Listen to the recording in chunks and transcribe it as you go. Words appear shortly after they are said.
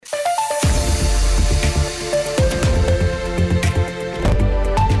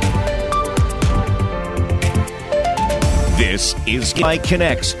This is KGMI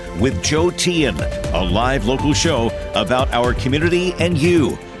Connects with Joe Tian, a live local show about our community and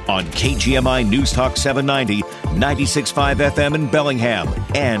you on KGMI News Talk 790, 96.5 FM in Bellingham,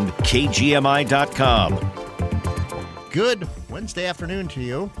 and KGMI.com. Good Wednesday afternoon to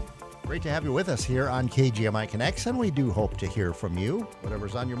you. Great to have you with us here on KGMI Connects, and we do hope to hear from you.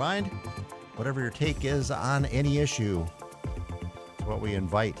 Whatever's on your mind, whatever your take is on any issue, it's what we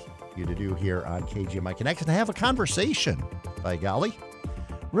invite you to do here on KGMI Connects and have a conversation, by golly.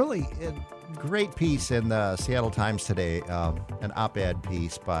 Really a great piece in the Seattle Times today, an op-ed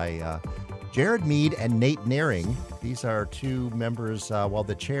piece by Jared Mead and Nate Naring. These are two members,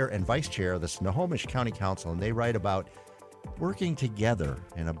 the chair and vice chair of the Snohomish County Council, and they write about working together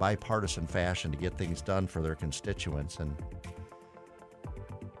in a bipartisan fashion to get things done for their constituents. And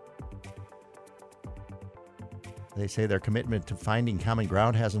they say their commitment to finding common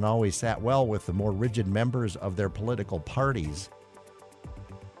ground hasn't always sat well with the more rigid members of their political parties.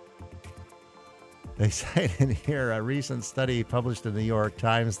 They cite in here a recent study published in the New York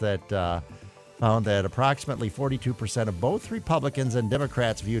Times that found that approximately 42% of both Republicans and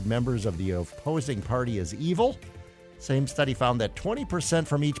Democrats viewed members of the opposing party as evil. Same study found that 20%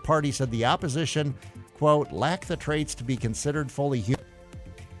 from each party said the opposition, quote, lack the traits to be considered fully human.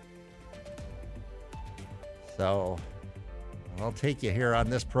 So I'll take you here on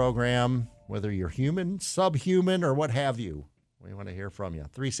this program, whether you're human, subhuman, or what have you. We want to hear from you.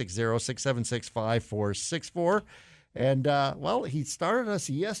 360-676-5464. And, he started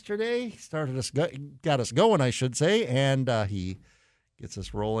us yesterday. Got us going, I should say. And he gets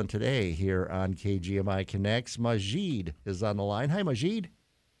us rolling today here on KGMI Connects. Majid is on the line. Hi, Majid.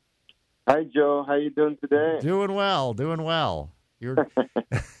 Hi, Joe. How you doing today? Doing well. You're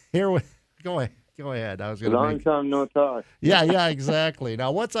here with... Go ahead. I was going to Long time no talk. Yeah, exactly.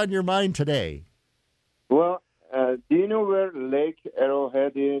 Now, what's on your mind today? Well, do you know where Lake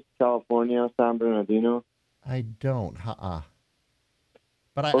Arrowhead is, California, San Bernardino? I don't.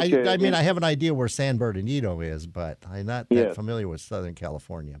 But Okay, I have an idea where San Bernardino is, but I'm not that familiar with Southern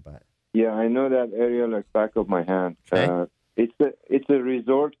California. But yeah, I know that area like back of my hand. Okay. It's a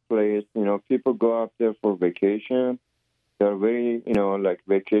resort place. You know, people go up there for vacation. They're very, like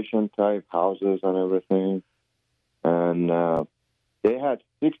vacation-type houses and everything. And they had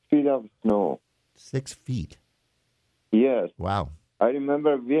 6 feet of snow. 6 feet? Yes. Wow. I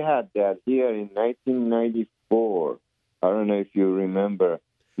remember we had that here in 1994. I don't know if you remember.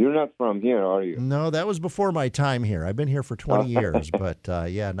 You're not from here, are you? No, that was before my time here. I've been here for 20 years, but,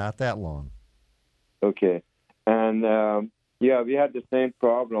 not that long. Okay. And, we had the same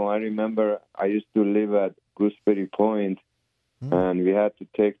problem. I remember I used to live at Gooseberry Point, and we had to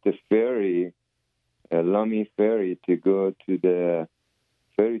take the ferry, Lummi Ferry, to go to the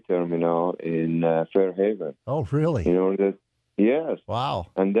ferry terminal in Fairhaven. Oh, really? Yes. Wow.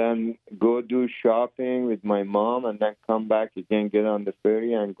 And then go do shopping with my mom, and then come back again, get on the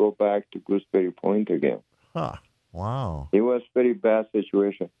ferry, and go back to Gooseberry Point again. Huh. Wow. It was a very bad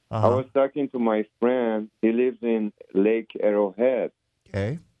situation. Uh-huh. I was talking to my friend. He lives in Lake Arrowhead.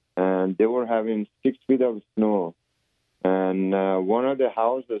 Okay. And they were having 6 feet of snow. And one of the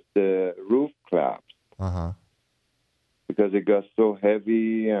houses, the roof collapsed. Uh-huh. Because it got so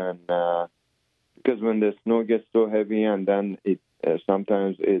heavy, and because when the snow gets so heavy, and then it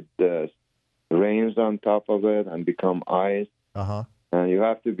sometimes it rains on top of it and become ice. Uh-huh. And you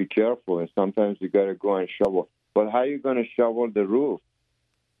have to be careful, and sometimes you got to go and shovel. But how are you going to shovel the roof?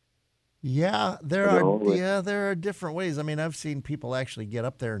 Yeah, there are different ways. I mean, I've seen people actually get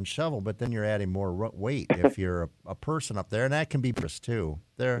up there and shovel, but then you're adding more weight if you're a person up there, and that can be dangerous too.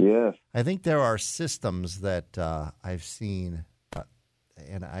 Yes. I think there are systems that I've seen,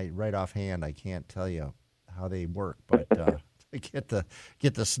 and right offhand I can't tell you how they work, but to get the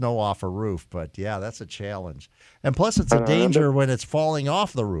snow off a roof. But yeah, that's a challenge, and plus it's a danger when it's falling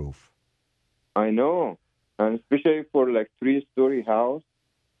off the roof. I know, and especially for like 3-story house.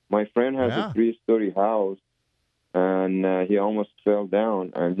 My friend has a 3-story house, and he almost fell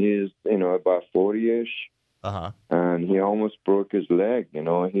down, and he's, about 40-ish, and he almost broke his leg,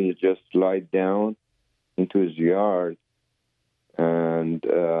 He just slid down into his yard, and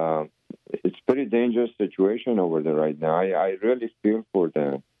it's a pretty dangerous situation over there right now. I really feel for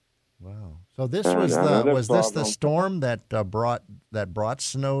them. Wow. So this was this the storm that brought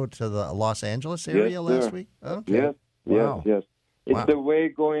snow to the Los Angeles area last week? Okay. Yes. It's the way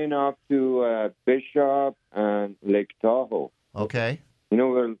going up to Bishop and Lake Tahoe. Okay.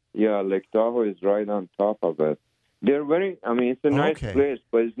 Where, Lake Tahoe is right on top of it. It's a nice place,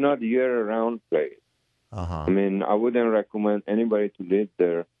 but it's not year-round place. Uh-huh. I wouldn't recommend anybody to live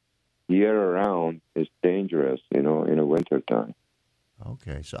there. year-round is dangerous, in the wintertime.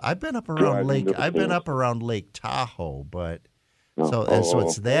 Okay, so I've been up around Lake Tahoe, but so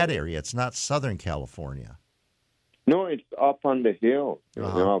it's that area. It's not Southern California. No, it's up on the hill,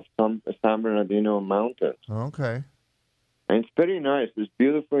 of San Bernardino Mountains. Okay. And it's very nice. It's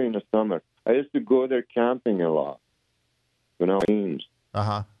beautiful in the summer. I used to go there camping a lot when I was teens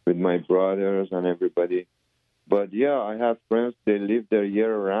with my brothers and everybody. But, yeah, I have friends, they live there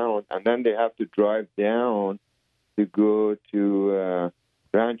year-round, and then they have to drive down to go to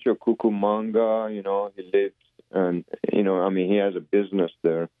Rancho Cucamonga. He lives, and, he has a business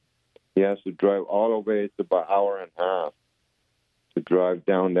there. He has to drive all the way. It's about an hour and a half to drive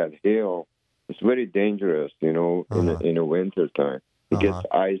down that hill. It's very dangerous, in the wintertime. It gets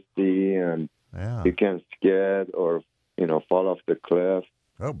icy, and you can skid or, fall off the cliff.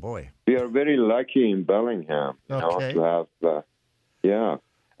 Oh, boy. We are very lucky in Bellingham, to have,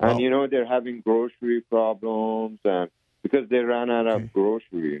 And, they're having grocery problems, and because they ran out of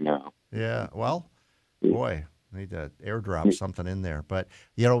grocery now. Yeah, well, boy, need to airdrop something in there. But,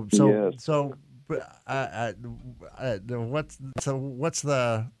 what's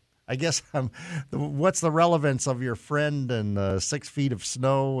the relevance of your friend and 6 feet of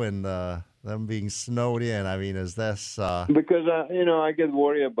snow and them being snowed in? I mean, is this... Because, I get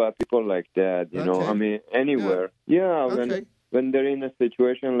worried about people like that, anywhere. When they're in a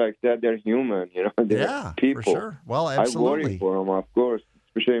situation like that, they're human, they're people. For sure. Well, absolutely. I worry for them, of course,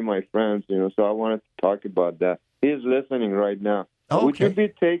 especially my friends, so I wanted to talk about that. He's listening right now. Okay.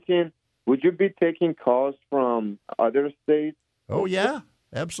 Would you be taking calls from other states? Oh, yeah,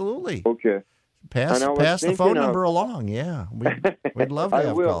 absolutely. Okay. Pass the phone number along, yeah. We'd love to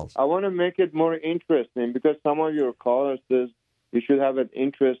have calls. I want to make it more interesting because some of your callers says you should have an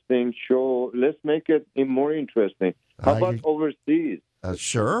interesting show. Let's make it more interesting. How about overseas?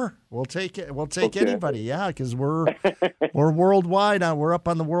 Sure, we'll take it. We'll take anybody, yeah, because we're worldwide. We're up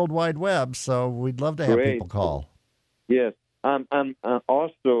on the World Wide Web, so we'd love to have people call. Yes.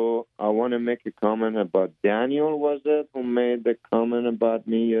 Also, I want to make a comment about Daniel, was it, who made the comment about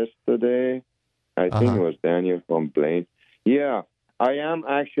me yesterday? I think it was Daniel from Blaine. Yeah, I'm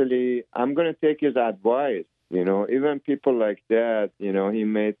going to take his advice, even people like that, he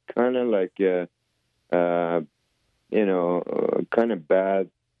made kind of like kind of bad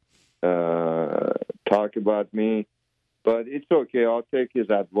talk about me. But it's okay. I'll take his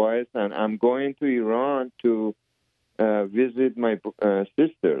advice, and I'm going to Iran to visit my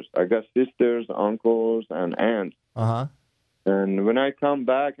sisters. I got sisters, uncles, and aunts. And when I come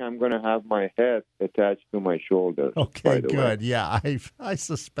back, I'm going to have my head attached to my shoulder. Okay, good. Yeah, I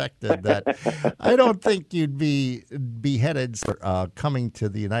suspected that. I don't think you'd be beheaded coming to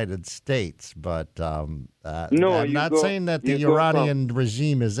the United States, but no, I'm not saying that the Iranian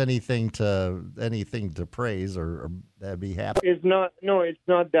regime is anything to praise or be happy. It's not. No, it's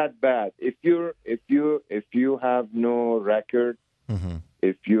not that bad. If you have no record,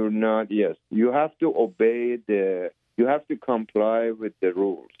 if you're not, you have to obey You have to comply with the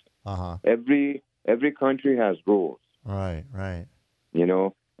rules. Every country has rules. Right.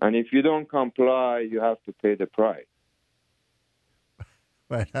 And if you don't comply, you have to pay the price.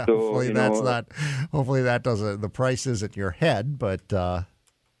 But hopefully hopefully that doesn't. The price isn't your head, but.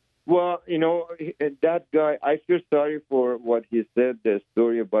 Well, that guy. I feel sorry for what he said. The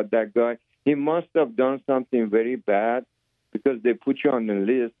story about that guy. He must have done something very bad because they put you on the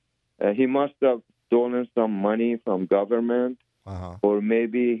list. He must have stolen some money from government, or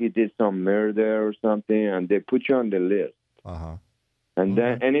maybe he did some murder or something, and they put you on the list. And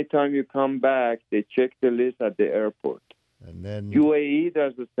then anytime you come back, they check the list at the airport. And then UAE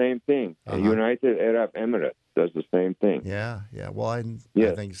does the same thing. United Arab Emirates does the same thing. Yeah. Well, I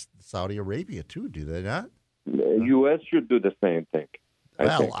think Saudi Arabia too. Do they not? The U.S. should do the same thing.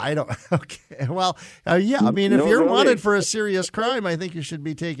 I don't. Okay. Well, yeah. I mean, if you're wanted for a serious crime, I think you should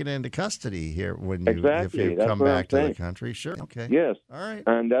be taken into custody here if you come back to the country. Sure. Okay. Yes. All right.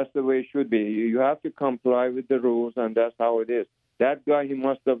 And that's the way it should be. You have to comply with the rules, and that's how it is. That guy, he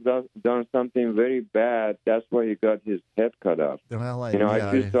must have done something very bad. That's why he got his head cut off. Well, I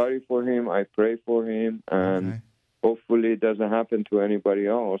feel sorry for him. I pray for him, and hopefully it doesn't happen to anybody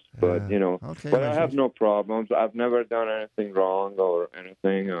else. But but I have no problems. I've never done anything wrong or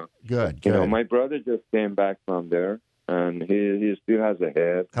anything. Good. My brother just came back from there, and he still has a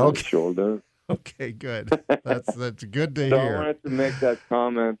head on his shoulder. Okay, good. That's good to so hear. I wanted to make that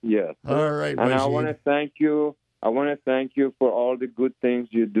comment. Yes. All right, and I want to thank you. I want to thank you for all the good things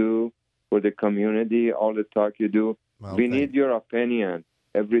you do for the community, all the talk you do. Well, we need your opinion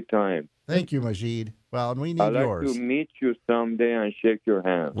every time. Thank you, Majid. Well, and we need I'd like yours. to meet you someday and shake your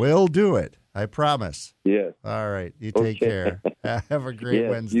hand. We'll do it. I promise. Yes. All right. You take care. Have a great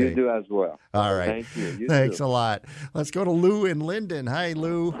Wednesday. You do as well. All right. Thank you. Thanks a lot. Let's go to Lou in Linden. Hi,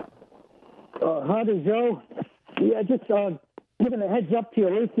 Lou. Howdy, Joe. Yeah, just giving a heads up to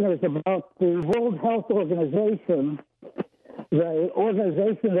your listeners about the World Health Organization, the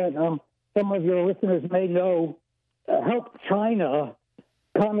organization that some of your listeners may know helped China,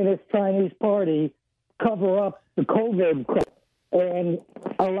 Communist Chinese Party, cover up the COVID crisis and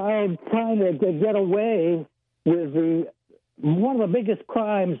allowed China to get away with one of the biggest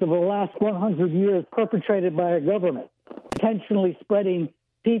crimes of the last 100 years perpetrated by a government, intentionally spreading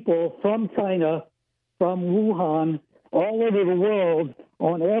people from China, from Wuhan, all over the world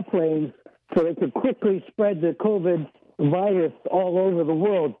on airplanes so they could quickly spread the COVID virus all over the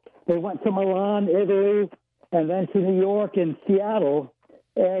world. They went to Milan, Italy, and then to New York and Seattle.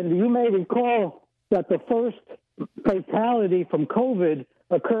 And you may recall that the first fatality from COVID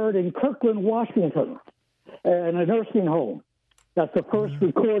occurred in Kirkland, Washington, in a nursing home. That's the first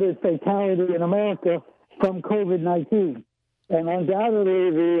recorded fatality in America from COVID-19. And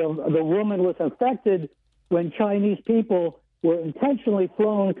undoubtedly, the woman was infected when Chinese people were intentionally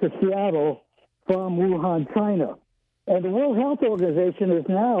flown to Seattle from Wuhan, China. And the World Health Organization is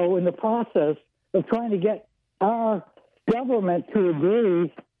now in the process of trying to get our government to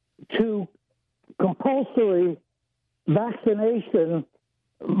agree to compulsory vaccination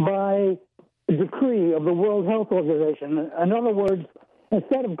by decree of the World Health Organization. In other words,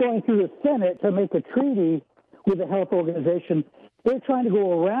 instead of going through the Senate to make a treaty with the health organization, they're trying to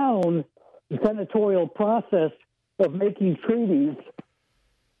go around the senatorial process of making treaties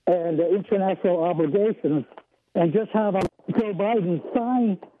and international obligations and just have Joe Biden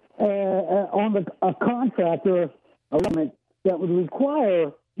sign on a contract or agreement that would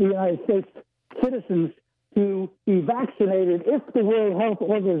require the United States citizens to be vaccinated if the World Health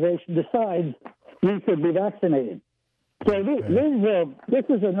Organization decides we should be vaccinated. So this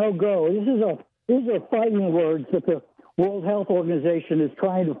is a no-go. These are fighting words that the World Health Organization is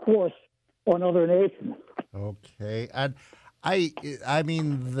trying to force on other nations. Okay. And I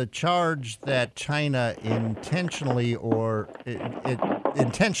mean, the charge that China intentionally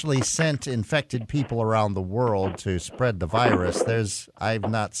intentionally sent infected people around the world to spread the virus, I've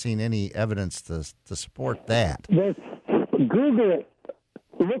not seen any evidence to support that. Google it.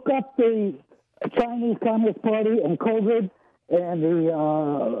 Look up the Chinese Communist Party and COVID and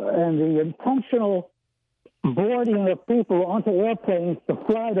the intentional boarding of people onto airplanes to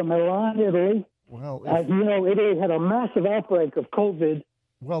fly to Milan, Italy. Well, as you know, Italy had a massive outbreak of COVID.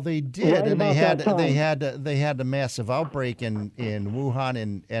 Well, they did, right, and they had a massive outbreak in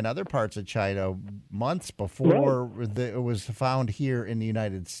Wuhan and other parts of China months before it was found here in the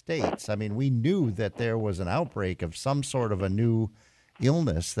United States. I mean, we knew that there was an outbreak of some sort of a new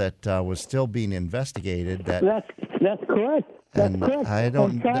illness that was still being investigated. That's correct. That's correct.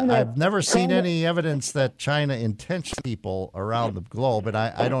 I've never seen any evidence that China intentionally people around the globe, and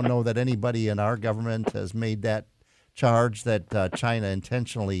I don't know that anybody in our government has made that charge that China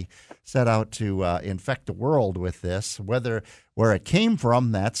intentionally set out to infect the world with this. Where it came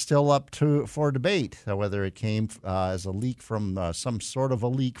from, that's still up for debate. Whether it came as a leak from some sort of a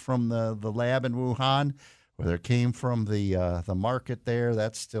leak from the lab in Wuhan, whether it came from the market there,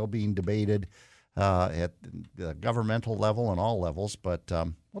 that's still being debated at the governmental level and all levels. But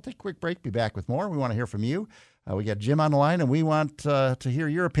we'll take a quick break, be back with more. We want to hear from you. We got Jim on the line, and we want to hear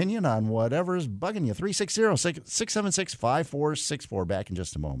your opinion on whatever's bugging you. 360-676-5464. Back in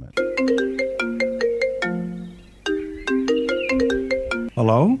just a moment.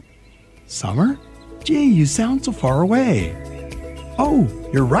 Hello? Summer? Gee, you sound so far away. Oh,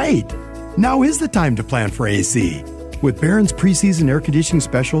 you're right. Now is the time to plan for AC. With Barron's preseason air conditioning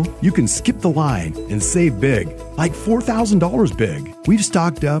special, you can skip the line and save big, like $4,000 big. We've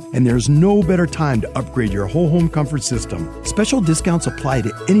stocked up, and there's no better time to upgrade your whole home comfort system. Special discounts apply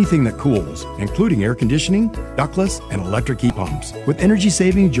to anything that cools, including air conditioning, ductless, and electric heat pumps, with energy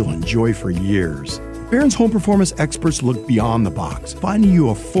savings you'll enjoy for years. Barron's home performance experts look beyond the box, finding you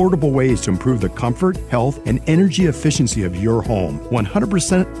affordable ways to improve the comfort, health, and energy efficiency of your home.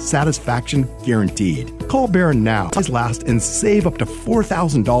 100% satisfaction guaranteed. Call Barron now. Last and save up to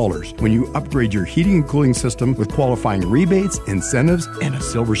 $4,000 when you upgrade your heating and cooling system with qualifying rebates, incentives, and a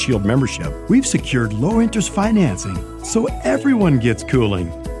Silver Shield membership. We've secured low-interest financing, so everyone gets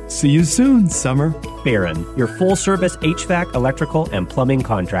cooling. See you soon, Summer. Barron, your full-service HVAC, electrical, and plumbing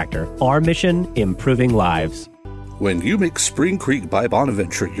contractor. Our mission, improving lives. When you make Spring Creek by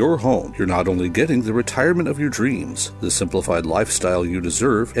Bonaventure your home, you're not only getting the retirement of your dreams, the simplified lifestyle you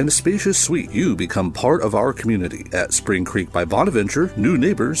deserve, and a spacious suite, you become part of our community. At Spring Creek by Bonaventure, new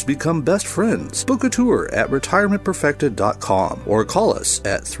neighbors become best friends. Book a tour at retirementperfected.com or call us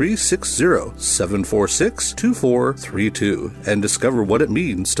at 360-746-2432 and discover what it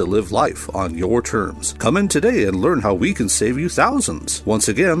means to live life on your terms. Come in today and learn how we can save you thousands. Once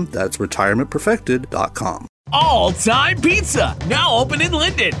again, that's retirementperfected.com. All Time Pizza, now open in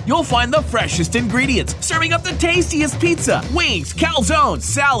Linden. You'll find the freshest ingredients, serving up the tastiest pizza, wings, calzones,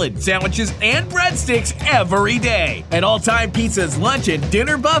 salad, sandwiches, and breadsticks every day. At All Time Pizza's lunch and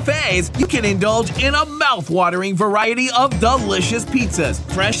dinner buffets, you can indulge in a mouth-watering variety of delicious pizzas,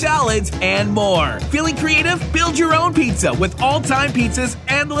 fresh salads, and more. Feeling creative? Build your own pizza with All Time Pizza's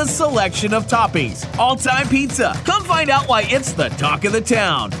endless selection of toppings. All Time Pizza. Come find out why it's the talk of the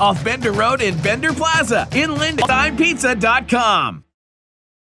town. Off Bender Road in Bender Plaza in LindenTimePizza.com.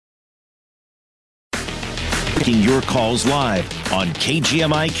 Taking your calls live on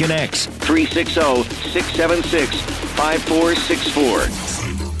KGMI Connects 360-676-5464.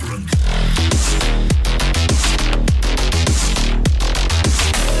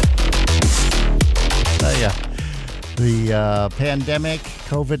 The pandemic,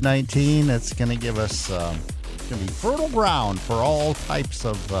 COVID-19, it's going to give us going to be fertile ground for all types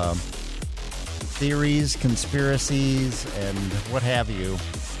of theories, conspiracies, and what have you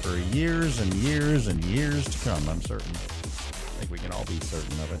for years and years and years to come, I'm certain. I think we can all be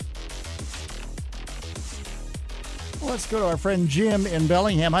certain of it. Well, let's go to our friend Jim in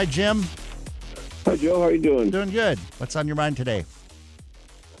Bellingham. Hi, Jim. Hi, Joe. How are you doing? Doing good. What's on your mind today?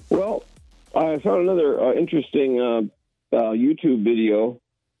 Well, I found another interesting YouTube video.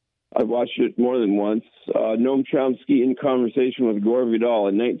 I've watched it more than once. Noam Chomsky in conversation with Gore Vidal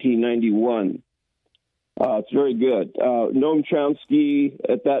in 1991. It's very good. Noam Chomsky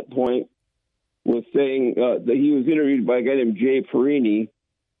at that point was saying that he was interviewed by a guy named Jay Perini,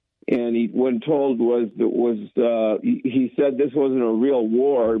 and when told he said this wasn't a real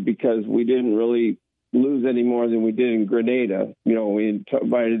war because we didn't really lose any more than we did in Grenada. You know, we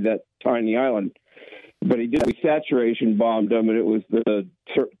invaded that tiny island. But he did. We saturation bombed them, and it was the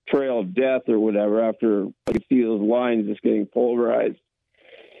trail of death or whatever. After you could see those lines just getting pulverized.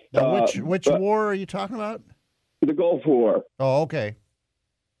 Now, which war are you talking about? The Gulf War. Oh, okay.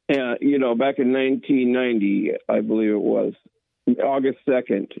 And back in 1990, I believe it was August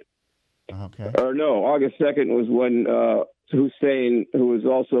 2nd. Okay. Or no, August 2nd was when Hussein, who was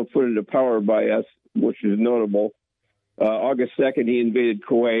also put into power by us, which is notable. August 2nd, he invaded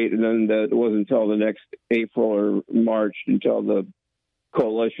Kuwait, and then it wasn't until the next April or March until the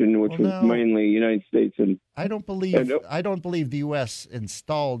coalition, which was mainly United States and I don't believe the U.S.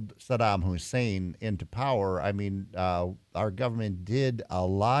 installed Saddam Hussein into power. I mean, our government did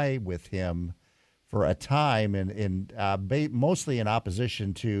ally with him for a time, and mostly in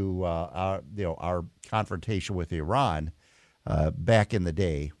opposition to our confrontation with Iran. Back in the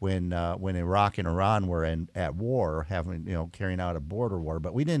day when Iraq and Iran were at war, carrying out a border war,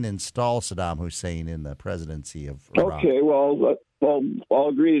 but we didn't install Saddam Hussein in the presidency of Iraq. Okay, well, I'll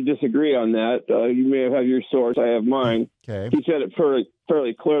agree to disagree on that. You may have your source, I have mine. Okay, he said it fairly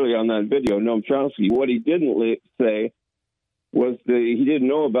clearly on that video, Noam Chomsky. What he didn't say was he didn't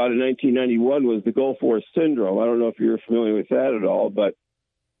know about in 1991 was the Gulf War syndrome. I don't know if you're familiar with that at all, but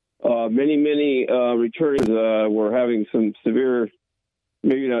many returnees were having some severe,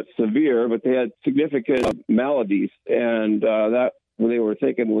 maybe not severe, but they had significant maladies, and that they were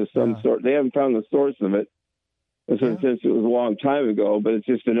thinking was some sort. They haven't found the source of it since it was a long time ago, but it's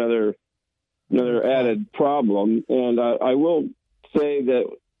just another added problem. And I will say that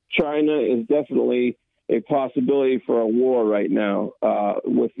China is definitely a possibility for a war right now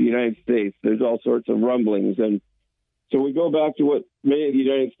with the United States. There's all sorts of rumblings, and so we go back to what many of the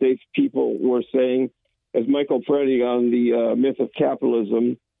United States people were saying. As Michael Peretti on the Myth of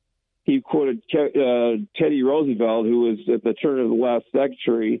Capitalism, he quoted Teddy Roosevelt, who was at the turn of the last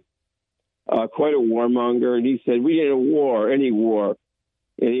century, quite a warmonger, and he said, "We need a war, any war."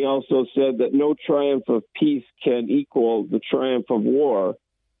 And he also said that no triumph of peace can equal the triumph of war.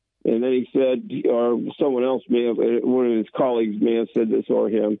 And then he said, or someone else one of his colleagues may have said this or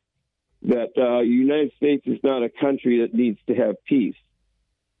him, that the United States is not a country that needs to have peace.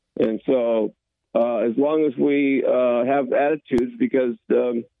 And so as long as we have attitudes, because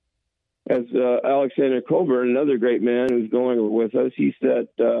as Alexander Coburn, another great man who's going with us, he said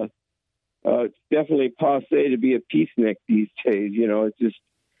it's definitely passe to be a peacenik these days. It's just,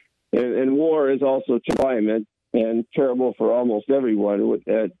 and war is also climate and terrible for almost everyone.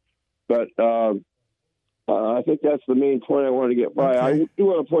 But I think that's the main point I want to get by. Okay. I do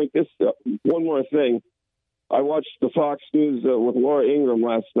want to point this one more thing. I watched the Fox News with Laura Ingraham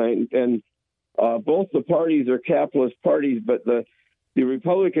last night, and both the parties are capitalist parties, but the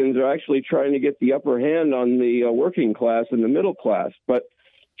Republicans are actually trying to get the upper hand on the working class and the middle class. But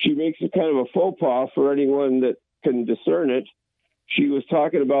she makes a kind of a faux pas for anyone that can discern it. She was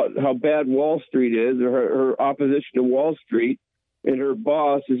talking about how bad Wall Street is, or her opposition to Wall Street, and her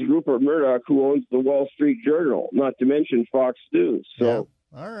boss is Rupert Murdoch, who owns the Wall Street Journal, not to mention Fox News. So,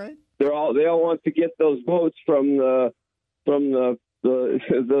 yeah. All right, they all want to get those votes from the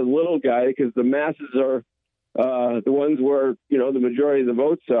little guy, because the masses are the ones where the majority of the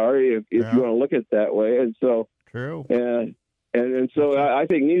votes are, if you want to look at it that way. And so, true. And so I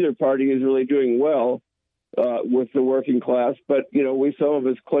think neither party is really doing well with the working class. But some of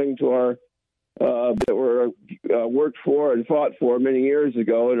us cling to our that were worked for and fought for many years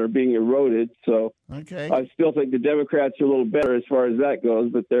ago and are being eroded. So okay. I still think the Democrats are a little better as far as that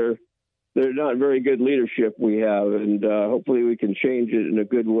goes, but they're not very good leadership we have, and hopefully we can change it in a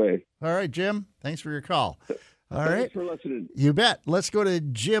good way. All right, Jim. Thanks for your call. All right. Thanks for listening. You bet. Let's go to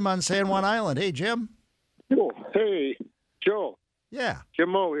Jim on San Juan Island. Hey, Jim. Cool. Hey, Joe. Yeah. Jim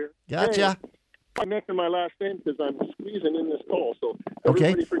Moe here. Gotcha. Hey, I'm making my last name because I'm squeezing in this call, so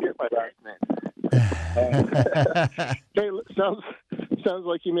everybody forget my last name. Hey, sounds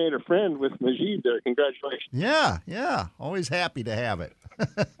like you made a friend with Majid there. Congratulations. Yeah. Always happy to have it.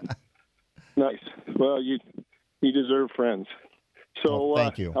 Nice. Well, you deserve friends. So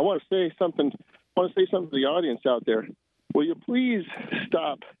thank you. I want to say something. To the audience out there. Will you please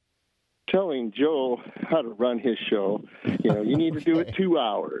stop telling Joe how to run his show? You need to do it 2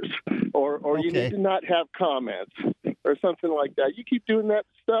 hours, or you need to not have comments, or something like that. You keep doing that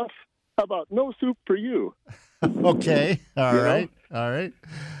stuff. How about no soup for you? Okay. All right.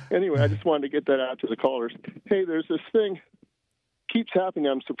 Anyway, I just wanted to get that out to the callers. Hey, there's this thing keeps happening.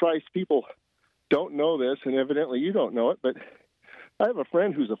 I'm surprised people don't know this, and evidently you don't know it, but I have a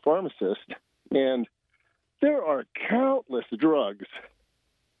friend who's a pharmacist, and there are countless drugs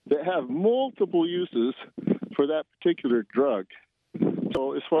that have multiple uses for that particular drug.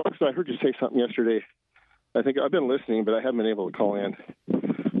 So as far as I heard you say something yesterday, I think I've been listening, but I haven't been able to call in.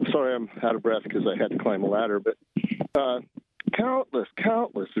 Sorry, I'm out of breath because I had to climb a ladder, but countless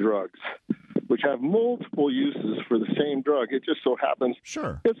drugs which have multiple uses for the same drug. It just so happens.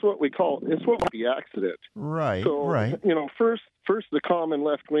 Sure. It's what the accident. Right. So, right. First the common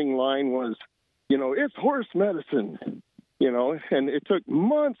left-wing line was, it's horse medicine, and it took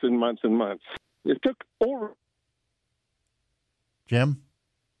months and months and months. It took over. Jim?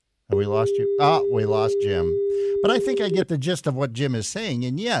 Have we lost you? Oh, we lost Jim. But I think I get the gist of what Jim is saying.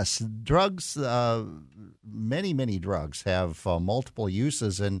 And yes, drugs, many drugs have multiple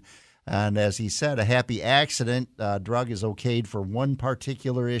uses. And as he said, a happy accident drug is okayed for one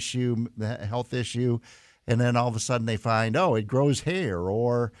particular issue, health issue. And then all of a sudden they find, it grows hair,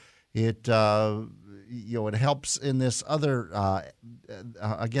 or it it helps in this other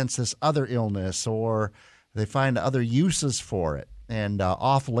against this other illness, or they find other uses for it. And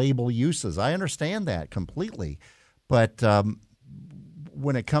off-label uses. I understand that completely. But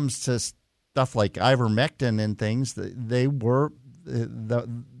when it comes to stuff like ivermectin and things, they are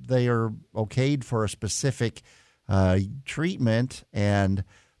okayed for a specific treatment. And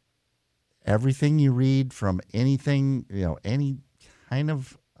everything you read from anything, any kind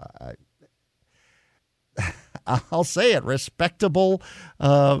of, I'll say it, respectable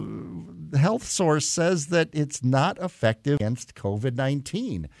health source says that it's not effective against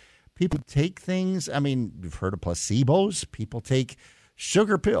COVID-19. People take things, you've heard of placebos. People take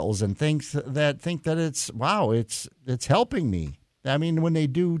sugar pills and think that it's helping me. When they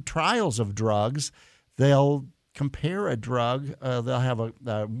do trials of drugs, they'll compare a drug. They'll have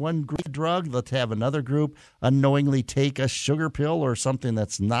one group of drug. They'll have another group unknowingly take a sugar pill or something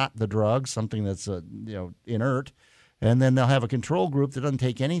that's not the drug, something that's inert. And then they'll have a control group that doesn't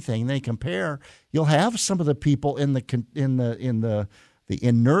take anything. They compare. You'll have some of the people in the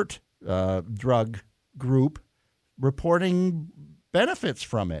inert drug group reporting benefits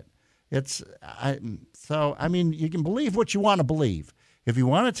from it. You can believe what you want to believe. If you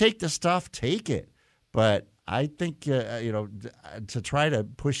want to take the stuff, take it. But I think to try to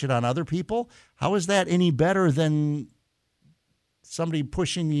push it on other people, how is that any better than somebody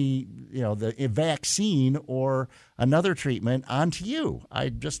pushing the vaccine or another treatment onto you?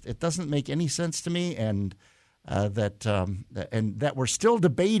 It doesn't make any sense to me, and that we're still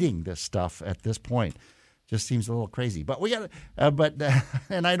debating this stuff at this point just seems a little crazy. But we got,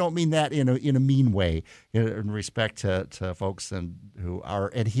 and I don't mean that in a mean way, in respect to folks who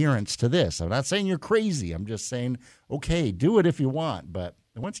are adherents to this. I'm not saying you're crazy. I'm just saying, okay, do it if you want. But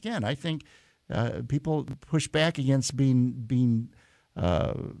once again, I think people push back against being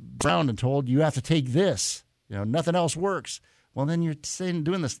around and told you have to take this. Nothing else works. Well, then you're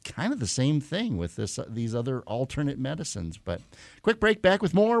doing this kind of the same thing with these other alternate medicines. But quick break, back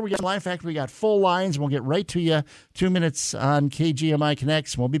with more. We got Line Factor. We got full lines. We'll get right to you. 2 minutes on KGMI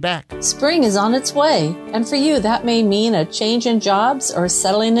Connects. We'll be back. Spring is on its way, and for you, that may mean a change in jobs or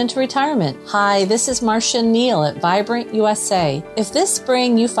settling into retirement. Hi, this is Marcia Neal at Vibrant USA. If this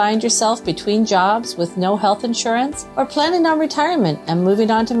spring you find yourself between jobs with no health insurance or planning on retirement and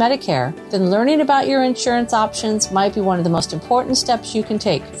moving on to Medicare, then learning about your insurance options might be one of the most important steps you can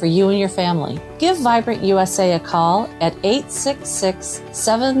take for you and your family. Give Vibrant USA a call at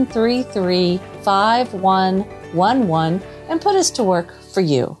 866-733-5111 and put us to work for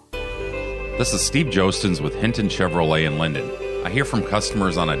you. This is Steve Jostens with Hinton Chevrolet in Linden. I hear from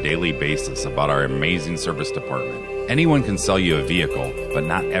customers on a daily basis about our amazing service department. Anyone can sell you a vehicle, but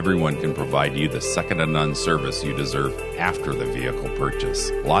not everyone can provide you the second-to-none service you deserve after the vehicle purchase.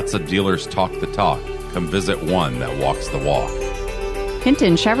 Lots of dealers talk the talk. Come visit one that walks the walk.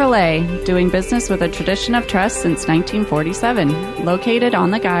 Hinton Chevrolet, doing business with a tradition of trust since 1947. Located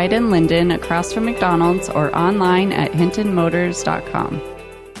on the Guide in Linden, across from McDonald's, or online at hintonmotors.com.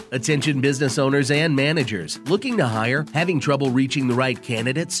 Attention business owners and managers. Looking to hire? Having trouble reaching the right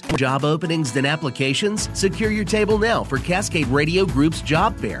candidates? Job openings and applications? Secure your table now for Cascade Radio Group's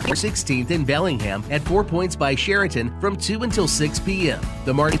Job Fair, 16th in Bellingham at 4 Points by Sheraton from 2 until 6 p.m.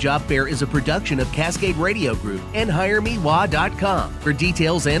 The Martin Job Fair is a production of Cascade Radio Group and HireMeWa.com. For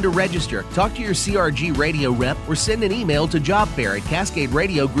details and to register, talk to your CRG radio rep or send an email to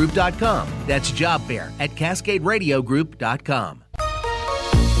jobfair@cascaderadiogroup.com. That's jobfair@cascaderadiogroup.com.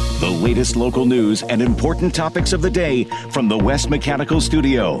 The latest local news and important topics of the day from the West Mechanical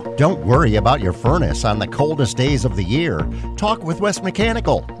Studio. Don't worry about your furnace on the coldest days of the year. Talk with West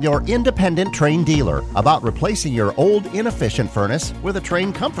Mechanical, your independent Trane dealer, about replacing your old inefficient furnace with a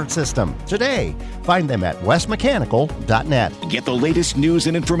Trane comfort system today. Find them at westmechanical.net. Get the latest news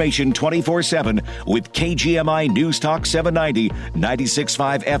and information 24/7 with KGMI News Talk 790,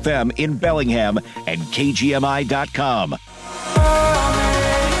 96.5 FM in Bellingham and KGMI.com.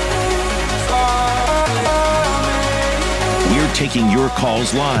 We're taking your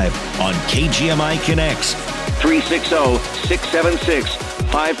calls live on KGMI Connects,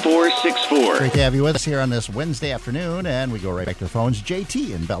 360-676-5464. Great to have you with us here on this Wednesday afternoon, and we go right back to the phones.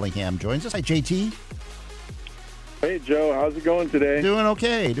 JT in Bellingham joins us. Hi, JT. Hey, Joe. How's it going today? Doing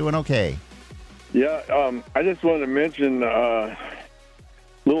okay. Yeah, I just wanted to mention a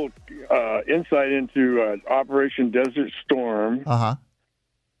little insight into Operation Desert Storm. Uh-huh.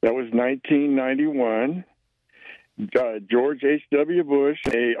 That was 1991. George H.W. Bush,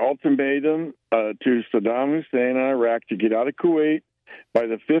 an ultimatum to Saddam Hussein and Iraq to get out of Kuwait by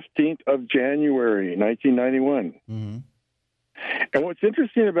the 15th of January, 1991. Mm-hmm. And what's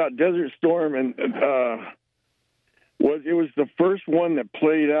interesting about Desert Storm was it was the first one that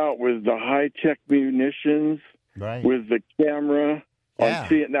played out with the high-tech munitions, right, with the camera on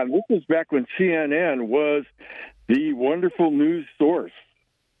CNN. Now, this was back when CNN was the wonderful news source,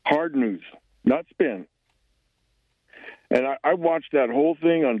 hard news, not spin. And I watched that whole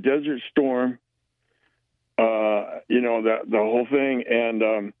thing on Desert Storm, the whole thing.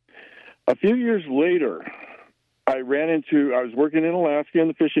 And a few years later, I was working in Alaska in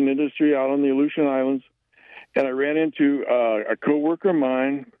the fishing industry out on the Aleutian Islands, and I ran into a coworker of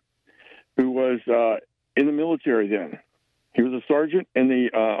mine who was in the military then. He was a sergeant in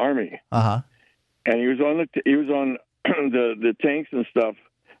the Army. Uh-huh. And he was on the tanks and stuff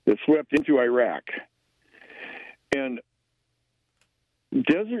that swept into Iraq. And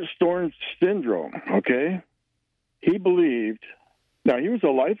Desert Storm Syndrome, okay? He believed, now he was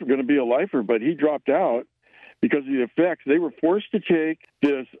going to be a lifer, but he dropped out because of the effects. They were forced to take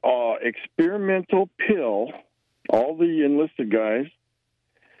this experimental pill, all the enlisted guys,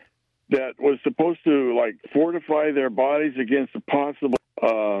 that was supposed to, fortify their bodies against a possible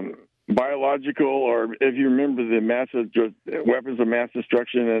biological, or if you remember the weapons of mass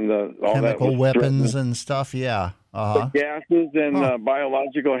destruction and all that. Chemical weapons and stuff, yeah. Uh-huh. The gases and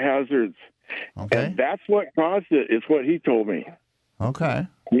biological hazards. Okay. And that's what caused it. It's what he told me. Okay.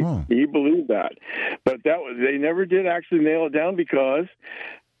 He believed that. But they never did actually nail it down because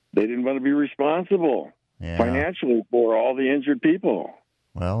they didn't want to be responsible financially for all the injured people.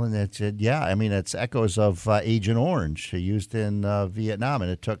 Well, and it's echoes of Agent Orange used in Vietnam,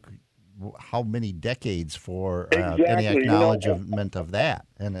 and it took how many decades for Exactly. any acknowledgement of that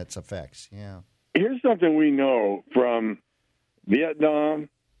and its effects. Yeah. Here's something we know from Vietnam,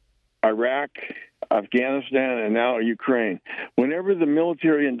 Iraq, Afghanistan, and now Ukraine. Whenever the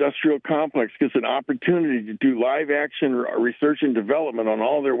military-industrial complex gets an opportunity to do live-action research and development on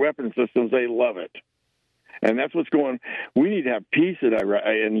all their weapon systems, they love it. And that's what's going. We need to have peace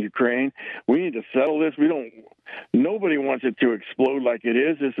in Ukraine. We need to settle this. Nobody wants it to explode like it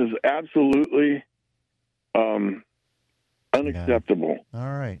is. This is absolutely unacceptable. Yeah.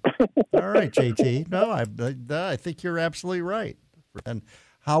 All right, JT. No, I think you're absolutely right. And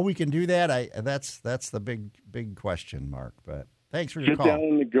how we can do that, that's the big question mark. But thanks for your call. Sit down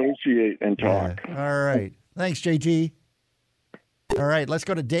and negotiate and talk. Yeah. All right. Thanks, JT. All right, let's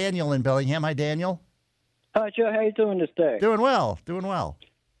go to Daniel in Bellingham. Hi, Daniel. Hi, Joe. How you doing this day? Doing well. You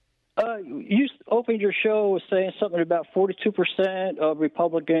opened your show with saying something about 42% of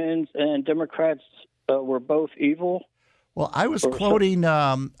Republicans and Democrats were both evil. Well, I was quoting.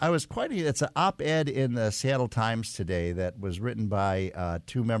 It's an op-ed in the Seattle Times today that was written by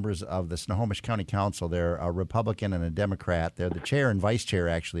two members of the Snohomish County Council. They're a Republican and a Democrat. They're the chair and vice chair,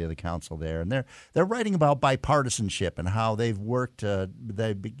 actually, of the council there, and they're writing about bipartisanship and how they've worked.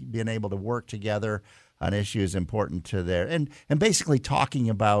 They've been able to work together on issues important to their and basically talking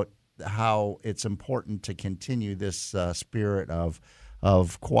about how it's important to continue this spirit of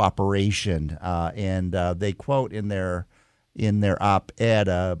cooperation. And they quote in their op-ed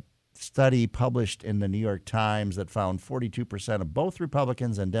a study published in the New York Times that found 42% of both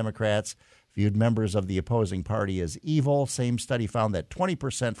Republicans and Democrats viewed members of the opposing party as evil. Same study found that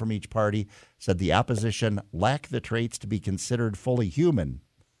 20% from each party said the opposition lacked the traits to be considered fully human.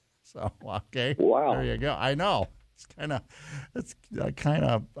 So, okay. Wow. There you go. I know. It's kind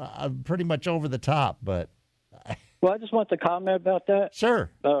of pretty much over the top, but. Well, I just want to comment about that. Sure.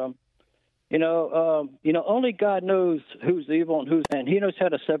 Only God knows who's evil and He knows how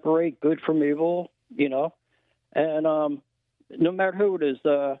to separate good from evil. And no matter who it is,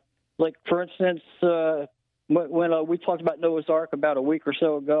 like for instance, when we talked about Noah's Ark about a week or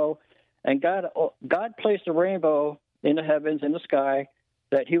so ago, and God placed a rainbow in the heavens, in the sky,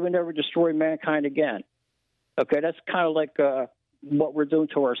 that He would never destroy mankind again. Okay, that's kind of like what we're doing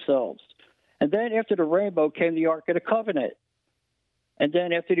to ourselves. And then after the rainbow came the Ark of the Covenant. And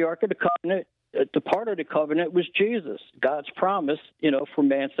then after the Ark of the Covenant, the part of the covenant was Jesus, God's promise, for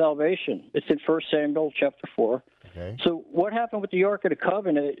man's salvation. It's in 1 Samuel chapter 4. Okay. So what happened with the Ark of the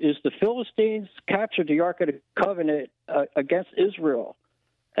Covenant is the Philistines captured the Ark of the Covenant against Israel.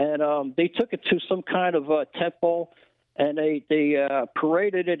 And they took it to some kind of temple, and they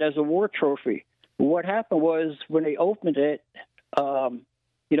paraded it as a war trophy. What happened was when they opened it,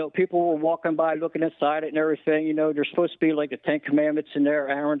 people were walking by looking inside it and everything. There's supposed to be like the Ten Commandments in there,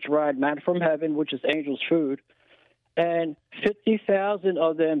 Aaron's rod, manna from heaven, which is angels' food. And 50,000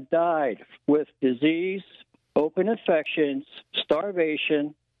 of them died with disease, open infections,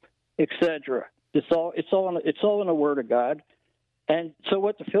 starvation, etc. It's all in the Word of God. And so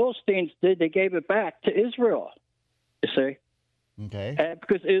what the Philistines did, they gave it back to Israel, you see. Okay. And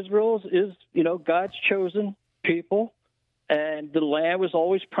because Israel is, God's chosen people, and the land was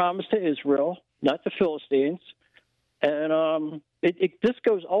always promised to Israel, not the Philistines. And this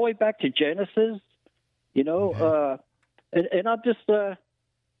goes all the way back to Genesis, Okay. And I'm just, all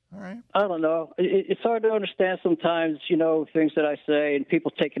right. I don't know. It's hard to understand sometimes, things that I say, and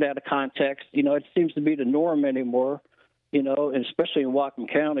people take it out of context. It seems to be the norm anymore, and especially in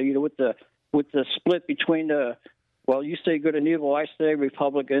Whatcom County, with the split between you say good and evil, I say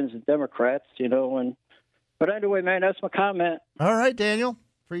Republicans and Democrats, But anyway, man, that's my comment. All right, Daniel.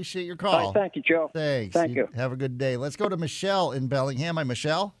 Appreciate your call. All right, thank you, Joe. Thanks. Thank you. Have a good day. Let's go to Michelle in Bellingham. Hi,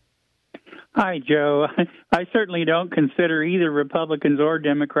 Michelle. Hi, Joe. I certainly don't consider either Republicans or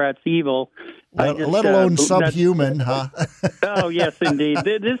Democrats evil. Let alone subhuman, huh? Oh, yes, indeed.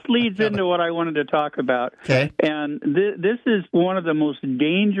 This leads into what I wanted to talk about. Okay. And this is one of the most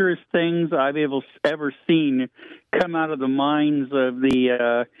dangerous things I've ever seen come out of the minds of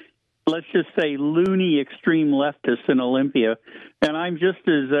the let's just say loony extreme leftists in Olympia, and I'm just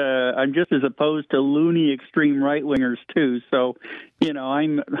as opposed to loony extreme right wingers too. So,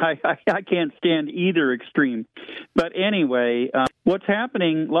 I can't stand either extreme. But anyway, what's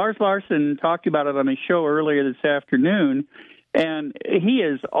happening? Lars Larson talked about it on his show earlier this afternoon, and he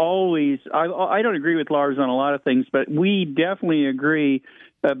is always. I don't agree with Lars on a lot of things, but we definitely agree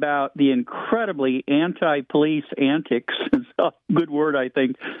about the incredibly anti-police antics, it's a good word, I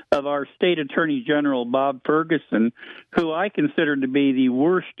think, of our state attorney general, Bob Ferguson, who I consider to be the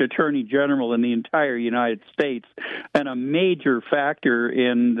worst attorney general in the entire United States and a major factor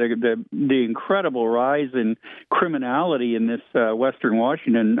in the incredible rise in criminality in this Western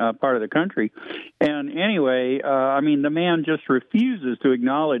Washington part of the country. And anyway, the man just refuses to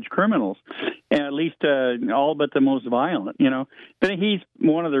acknowledge criminals, at least all but the most violent, But he's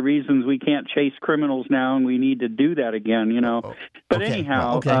one of the reasons we can't chase criminals now, and we need to do that again, But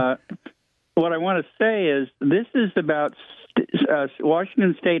anyhow, what I want to say is this is about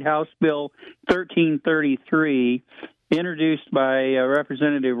Washington State House Bill 1333, introduced by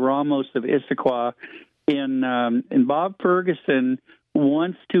Representative Ramos of Issaquah, and Bob Ferguson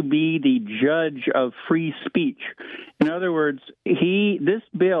wants to be the judge of free speech. In other words, this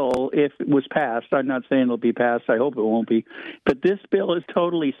bill, if it was passed, I'm not saying it'll be passed, I hope it won't be, but this bill is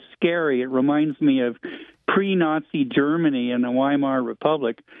totally scary. It reminds me of pre-Nazi Germany and the Weimar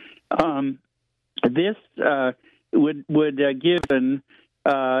Republic. This would give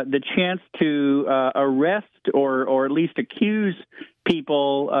the chance to arrest or at least accuse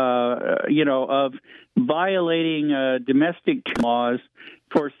people, of violating domestic laws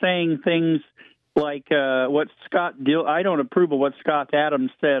for saying things like what I don't approve of what Scott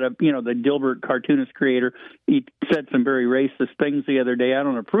Adams said, the Dilbert cartoonist creator. He said some very racist things the other day. I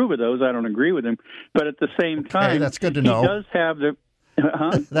don't approve of those. I don't agree with him. But at the same time, that's good to know. He does have the...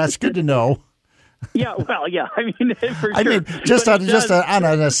 That's good to know. Yeah, well, yeah. For sure. Just on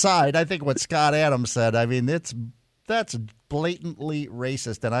an aside, I think what Scott Adams said, that's blatantly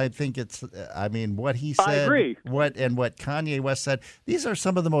racist, and I think what he said, I agree. What Kanye West said, these are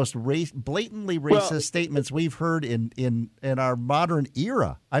some of the most blatantly racist statements we've heard in our modern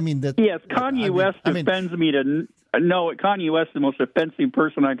era. Yes, Kanye West offends me to... No, Kanye West is the most offensive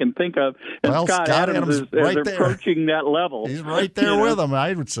person I can think of, and Scott Adams is right approaching that level. He's right there with him,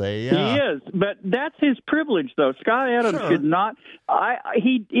 I would say. Yeah. He is, but that's his privilege, though. Scott Adams should not.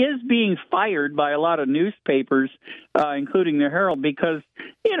 He is being fired by a lot of newspapers, including the Herald, because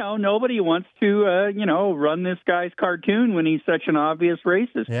nobody wants to run this guy's cartoon when he's such an obvious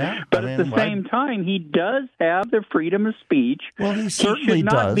racist. Yeah, but at the same time, he does have the freedom of speech. Well, he certainly should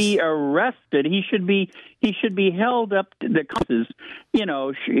not does. be arrested. He should be held up to the consequences.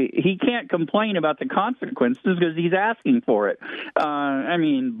 He can't complain about the consequences because he's asking for it.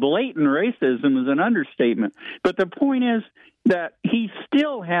 Blatant racism is an understatement. But the point is that he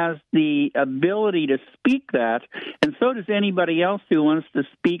still has the ability to speak that, and so does anybody else who wants to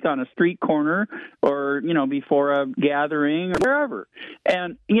speak on a street corner or, before a gathering or wherever.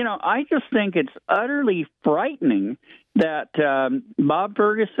 And, I just think it's utterly frightening that Bob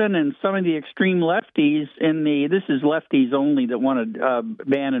Ferguson and some of the extreme lefties this is lefties only that want to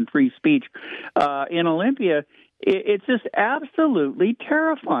ban and free speech in Olympia, it's just absolutely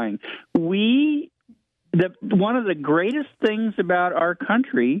terrifying. One of the greatest things about our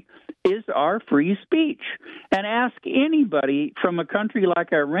country is our free speech. And ask anybody from a country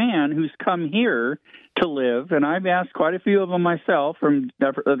like Iran who's come here to live, and I've asked quite a few of them myself from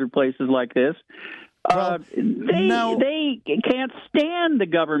other places like this, they can't stand the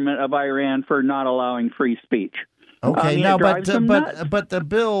government of Iran for not allowing free speech. Okay, but the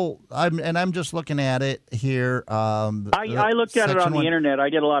bill, I'm just looking at it here. I looked at it on the internet. I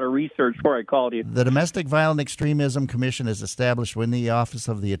did a lot of research before I called you. The Domestic Violent Extremism Commission is established within the Office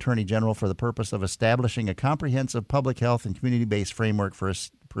of the Attorney General for the purpose of establishing a comprehensive public health and community-based framework for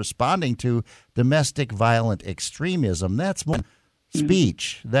responding to domestic violent extremism. That's more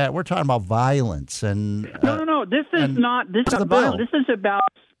speech. That we're talking about violence and no. This is not. This is violence. This is about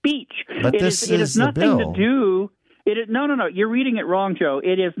speech. But it is nothing to do. No. You're reading it wrong, Joe.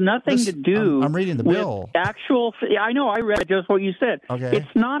 It has nothing to do. I'm reading the bill. Actual. I know. I read just what you said. Okay.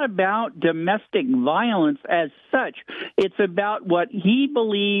 It's not about domestic violence as such. It's about what he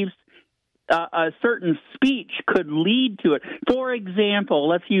believes a certain speech could lead to it. For example,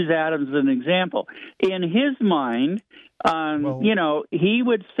 let's use Adams as an example. In his mind, he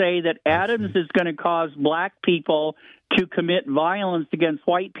would say that Adams is going to cause black people to commit violence against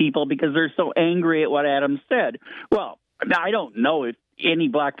white people because they're so angry at what Adams said. Well, I don't know if any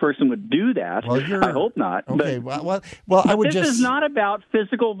black person would do that. I hope not. Okay. But this is not about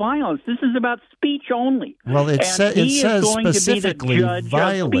physical violence. This is about speech only. Well, it says specifically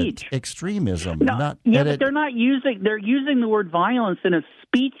violent extremism. But they're not using. They're using the word violence in a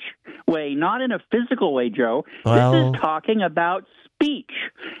speech way, not in a physical way, Joe. This is talking about speech.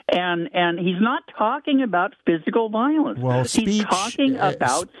 And he's not talking about physical violence. Well, he's talking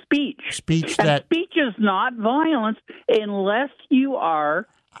about speech. Speech speech is not violence unless you are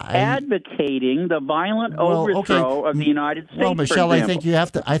advocating the violent overthrow of the United States. Well, Michelle, I think you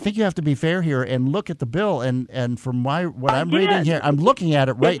have to be fair here and look at the bill. And from what I'm reading here, I'm looking at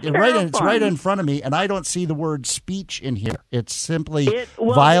it it's right in front of me, and I don't see the word speech in here. It's simply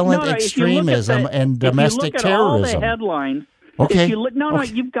violent extremism and domestic terrorism. All the headlines. Okay. If you look,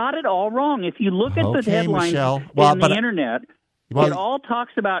 you've got it all wrong. If you look at the headlines on the internet, it all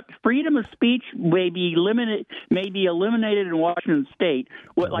talks about freedom of speech may be eliminated in Washington State.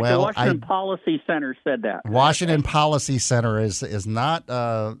 The Washington Policy Center said that. Washington Policy Center is not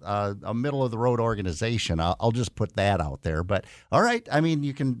a middle of the road organization. I'll just put that out there. But all right, I mean,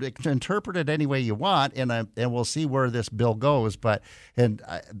 you can interpret it any way you want, and we'll see where this bill goes. But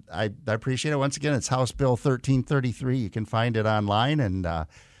I appreciate it once again. It's House Bill 1333. You can find it online and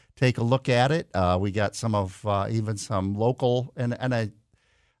take a look at it. We got even some local, and I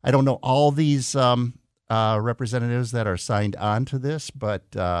don't know all these representatives that are signed on to this, but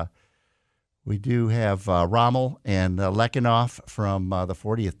we do have Rommel and Lekinoff from the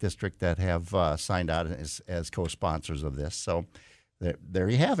 40th District that have signed on as co-sponsors of this. So there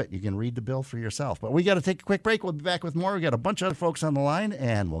you have it. You can read the bill for yourself. But we got to take a quick break. We'll be back with more. We got a bunch of other folks on the line,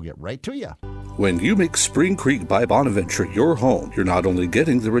 and we'll get right to you. When you make Spring Creek by Bonaventure your home, you're not only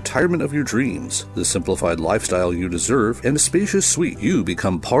getting the retirement of your dreams, the simplified lifestyle you deserve, and a spacious suite. You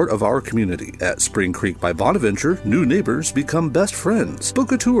become part of our community. At Spring Creek by Bonaventure, new neighbors become best friends.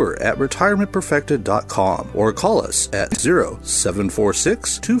 Book a tour at retirementperfected.com or call us at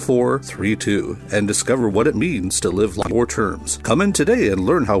 0746-2432 and discover what it means to live on your terms. Come in today and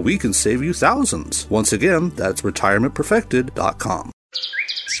learn how we can save you thousands. Once again, that's retirementperfected.com.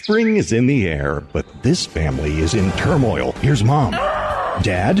 Spring is in the air, but this family is in turmoil. Here's Mom.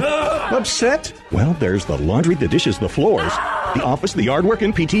 Dad? Upset? Well, there's the laundry, the dishes, the floors, the office, the yard work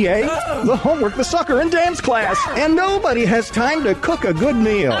and PTA, the homework, the soccer and dance class, and nobody has time to cook a good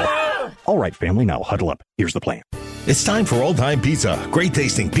meal. All right, family, now huddle up. Here's the plan. It's time for Old Time Pizza. Great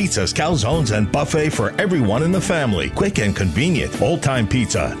tasting pizzas, calzones, and buffet for everyone in the family. Quick and convenient. Old Time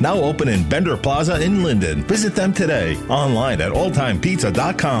Pizza, now open in Bender Plaza in Linden. Visit them today. Online at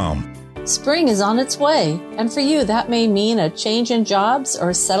oldtimepizza.com. Spring is on its way, and for you that may mean a change in jobs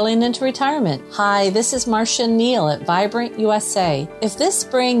or settling into retirement. Hi, this is Marcia Neal at Vibrant USA. If this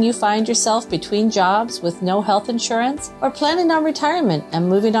spring you find yourself between jobs with no health insurance or planning on retirement and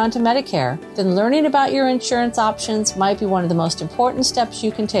moving on to Medicare, then learning about your insurance options might be one of the most important steps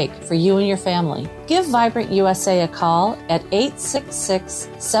you can take for you and your family. Give Vibrant USA a call at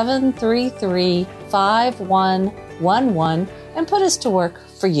 866-733-5111 and put us to work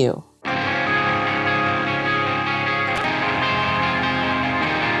for you.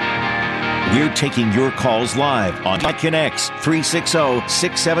 We're taking your calls live on Connects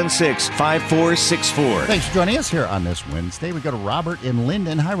 360-676-5464. Thanks for joining us here on this Wednesday. We go to Robert in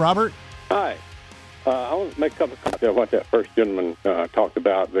Linden. Hi, Robert. Hi. I want to make a couple of comments on what that first gentleman talked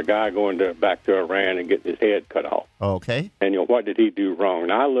about, the guy going back to Iran and getting his head cut off. Okay. And, what did he do wrong?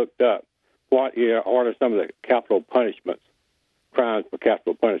 And I looked up what are some of the capital punishments, crimes for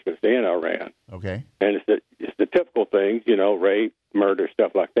capital punishments in Iran. Okay. And it's the typical things, rape, murder,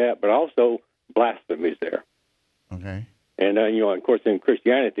 stuff like that, but also blasphemy is there. Okay. And, of course, in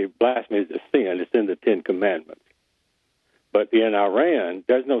Christianity, blasphemy is a sin. It's in the Ten Commandments. But in Iran,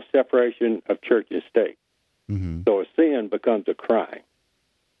 there's no separation of church and state. Mm-hmm. So a sin becomes a crime.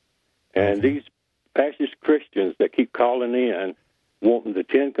 And these fascist Christians that keep calling in, wanting the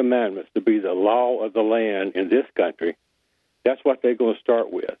Ten Commandments to be the law of the land in this country, that's what they're going to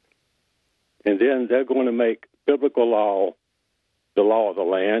start with. And then they're going to make biblical law the law of the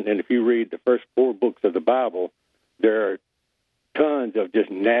land. And if you read the first 4 books of the Bible, there are tons of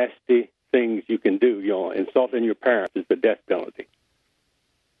just nasty things you can do. Insulting your parents is the death penalty.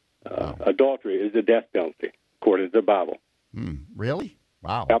 Adultery is the death penalty, according to the Bible. Really?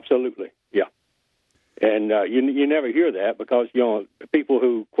 Wow. Absolutely, yeah. And you never hear that because, the people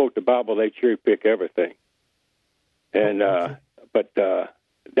who quote the Bible, they cherry pick everything. And but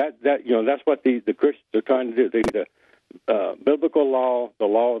that's what the Christians are trying to do. They need a biblical law, the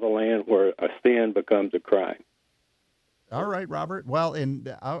law of the land, where a sin becomes a crime. All right, Robert. Well,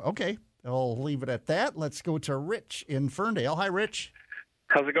 okay, I'll leave it at that. Let's go to Rich in Ferndale. Hi, Rich.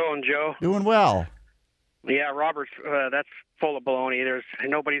 How's it going, Joe? Doing well. Yeah, Robert, that's full of baloney.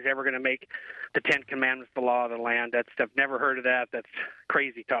 Nobody's ever going to make the Ten Commandments the law of the land. I've never heard of that. That's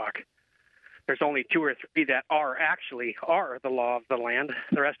crazy talk. There's only 2 or 3 that are the law of the land.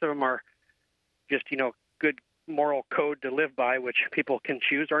 The rest of them are just, good moral code to live by, which people can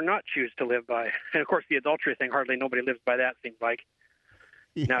choose or not choose to live by. And of course, the adultery thing, hardly nobody lives by that, seems like.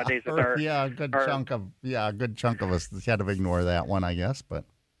 Nowadays, with a good chunk of us had to ignore that one, I guess. But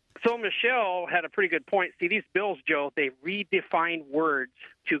so Michelle had a pretty good point. See, these bills, Joe, they redefine words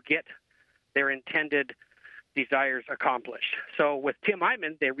to get their intended desires accomplished. So with Tim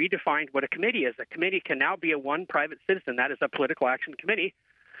Eyman, they redefined what a committee is. A committee can now be a one private citizen. That is a political action committee.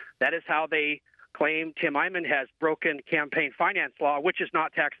 That is how they claim Tim Eyman has broken campaign finance law, which is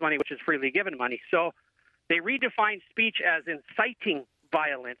not tax money, which is freely given money. So they redefine speech as inciting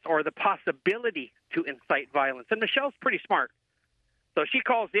violence or the possibility to incite violence. And Michelle's pretty smart. So she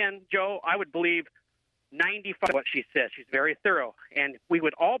calls in, Joe, I would believe 95% what she says. She's very thorough. And we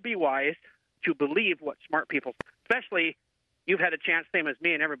would all be wise to believe what smart people, especially you've had a chance, same as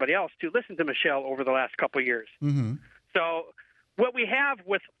me and everybody else, to listen to Michelle over the last couple of years. Mm-hmm. So what we have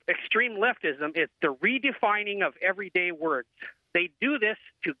with extreme leftism is the redefining of everyday words. They do this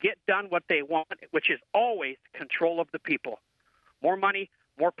to get done what they want, which is always control of the people. More money,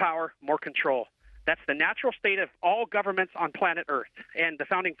 more power, more control. That's the natural state of all governments on planet Earth. And the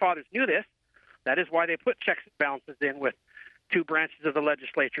Founding Fathers knew this. That is why they put checks and balances in with two branches of the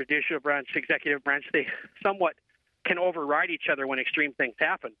legislature, judicial branch, executive branch. They somewhat can override each other when extreme things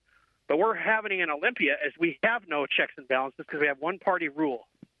happen. But we're having in Olympia as we have no checks and balances because we have one-party rule.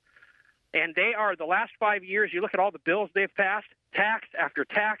 And they are, the last 5 years, you look at all the bills they've passed, tax after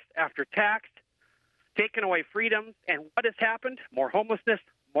tax after tax, taken away freedoms. And what has happened? More homelessness,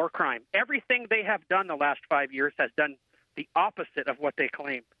 more crime. Everything they have done the last 5 years has done the opposite of what they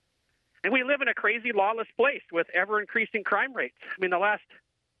claim. And we live in a crazy, lawless place with ever-increasing crime rates. I mean, the last,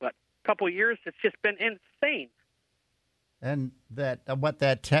 couple of years, it's just been insane. And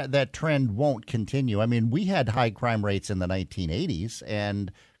that trend won't continue. I mean, we had high crime rates in the 1980s,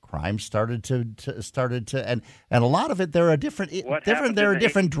 and crime started to, and a lot of it, there are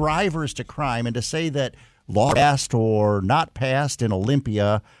different drivers to crime, and to say that law passed or not passed in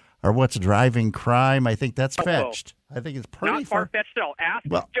Olympia are what's driving crime, I think that's fetched. I think it's pretty not far-fetched at all. Ask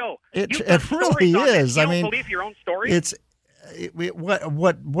Joe. It really is. I mean, you don't believe your own stories?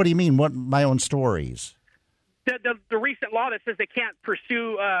 What do you mean? What my own stories? The recent law that says they can't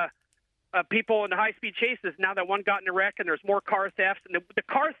pursue people in the high-speed chases now that one got in a wreck and there's more car thefts. And the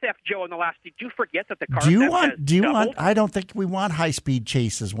car theft, Joe, in the last, did you forget that the car theft has doubled? I don't think we want high-speed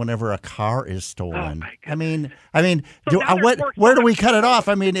chases whenever a car is stolen. Oh, I mean, where do we cut it off?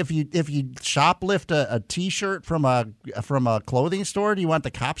 I mean, if you shoplift a T-shirt from a clothing store, do you want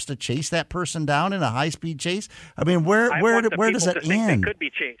the cops to chase that person down in a high-speed chase? I mean, where does it end? They could be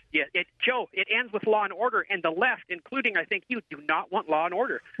chased. Yeah, Joe, it ends with law and order, and the left, including I think you, do not want law and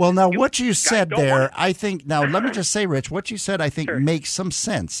order. Well, now what you said there, I think, now let me just say, Rich, what you said I think makes some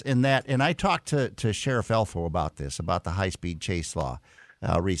sense in that, and I talked to Sheriff Elfo about this, about the high-speed chase law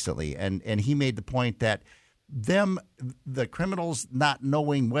recently, and he made the point that the criminals not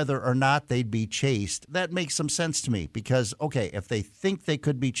knowing whether or not they'd be chased, that makes some sense to me because, okay, if they think they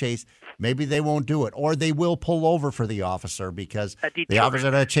could be chased, maybe they won't do it, or they will pull over for the officer because the officer's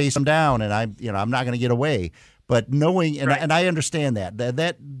going to chase them down, and I'm not going to get away. But knowing, and I understand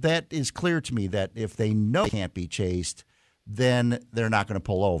that is clear to me that if they know they can't be chased, then they're not going to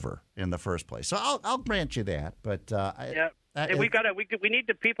pull over in the first place. So I'll grant you that. But and we need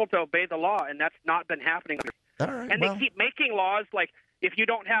the people to obey the law, and that's not been happening. All right, and they keep making laws like if you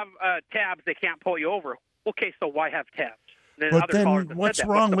don't have tabs, they can't pull you over. Okay, so why have tabs? But then what's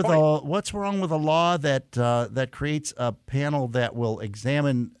wrong with a law that creates a panel that will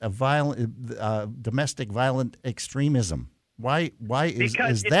examine domestic violent extremism? Why is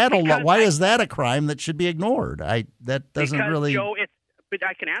that a crime that should be ignored? That doesn't really. Joe, but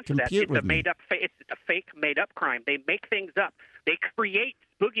I can answer that. It's a fake made up crime. They make things up. They create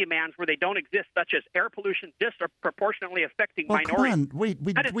boogeymans where they don't exist, such as air pollution disproportionately affecting minorities. Come on,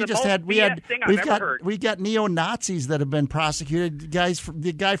 we got neo-Nazis that have been prosecuted.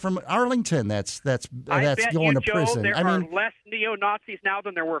 The guy from Arlington that's going to prison. There are less neo-Nazis now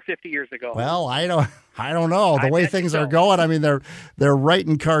than there were 50 years ago. Well, I don't know the way things are going. I mean, they're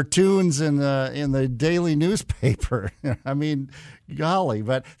writing cartoons in the daily newspaper. I mean, golly.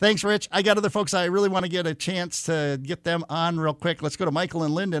 But thanks, Rich. I got other folks I really want to get a chance to get them on real quick. Let's go to Michael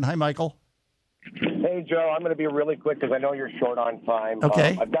in Linden. Hi, Michael. Hey, Joe. I'm going to be really quick because I know you're short on time.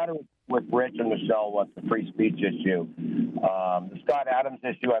 Okay. I've got it with Rich and Michelle with the free speech issue. The Scott Adams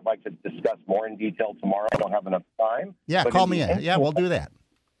issue I'd like to discuss more in detail tomorrow. I don't have enough time. Yeah, call me in. Yeah, we'll do that.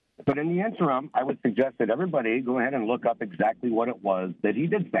 But in the interim, I would suggest that everybody go ahead and look up exactly what it was that he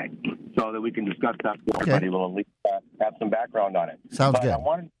did say, so that we can discuss that with everybody. We'll at least have some background on it. Sounds good. I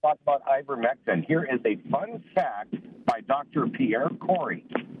wanted to talk about ivermectin. Here is a fun fact by Dr. Pierre Corey.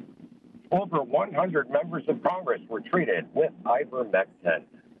 Over 100 members of Congress were treated with ivermectin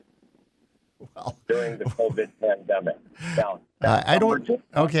during the COVID pandemic. Now, I don't.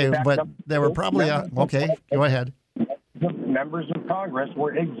 Okay, but they were probably okay. Go ahead. Members of Congress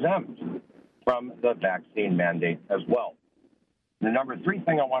were exempt from the vaccine mandate as well. The number 3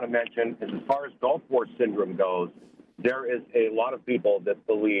 thing I want to mention is, as far as Gulf War syndrome goes, there is a lot of people that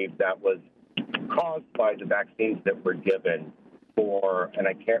believe that was caused by the vaccines that were given for, and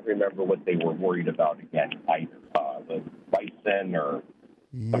I can't remember what they were worried about again, either the bison or.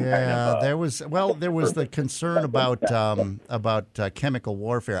 Yeah, there was the concern about chemical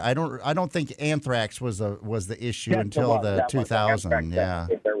warfare. I don't think anthrax was the issue until the 2000. Yeah,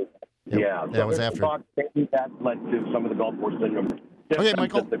 that was after. That led to some of the Gulf War syndrome. Okay,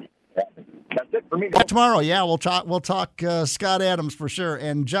 Michael. That's it for me. Tomorrow, yeah, we'll talk Scott Adams for sure,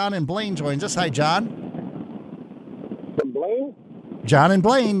 and John and Blaine joins us. Hi, John. From Blaine. John and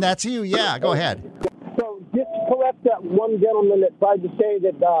Blaine, that's you. Yeah, go ahead. So just correct that one gentleman that tried to say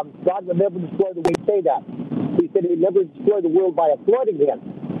that God would never destroy the world. Say that. He said he'd never destroy the world by a flood again.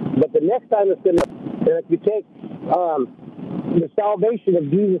 But the next time it's going to, and if you take the salvation of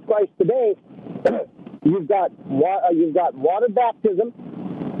Jesus Christ today, you've got water baptism,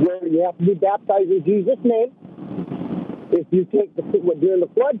 where you have to be baptized in Jesus' name. If you take during the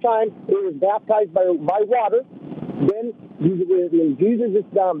flood time, it was baptized by water. Then in Jesus is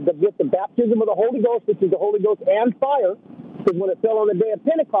with the baptism of the Holy Ghost, which is the Holy Ghost and fire. Because when it fell on the day of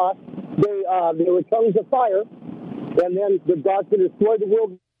Pentecost, they were tongues of fire, and then God's going to destroy the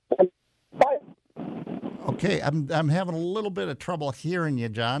world with fire. Okay, I'm having a little bit of trouble hearing you,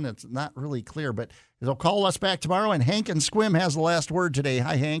 John. It's not really clear, but they'll call us back tomorrow, and Hank and Squim has the last word today.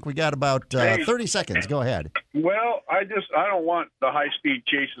 Hi, Hank. We got about 30 seconds. Go ahead. Well, I don't want the high-speed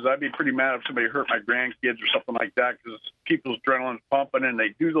chases. I'd be pretty mad if somebody hurt my grandkids or something like that, because people's adrenaline's pumping, and they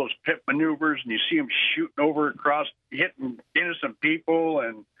do those pit maneuvers, and you see them shooting over across, hitting innocent people,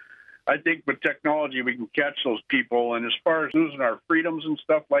 and I think with technology we can catch those people. And as far as losing our freedoms and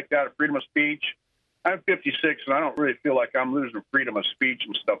stuff like that, freedom of speech, I'm 56, and I don't really feel like I'm losing freedom of speech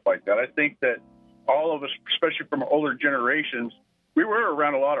and stuff like that. I think that all of us, especially from older generations, we were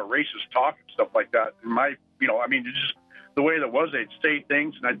around a lot of racist talk and stuff like that. And just the way that was, they'd say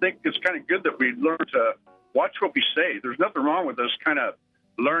things. And I think it's kind of good that we learn to watch what we say. There's nothing wrong with us kind of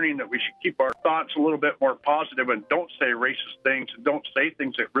learning that we should keep our thoughts a little bit more positive and don't say racist things and don't say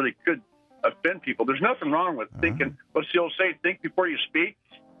things that really could offend people. There's nothing wrong with thinking, what's the old say, think before you speak.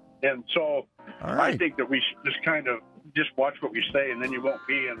 And so I think that we should just kind of just watch what we say, and then you won't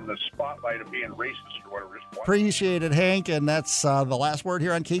be in the spotlight of being racist or whatever. Appreciate it, Hank. And that's the last word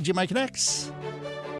here on KGMI Connects.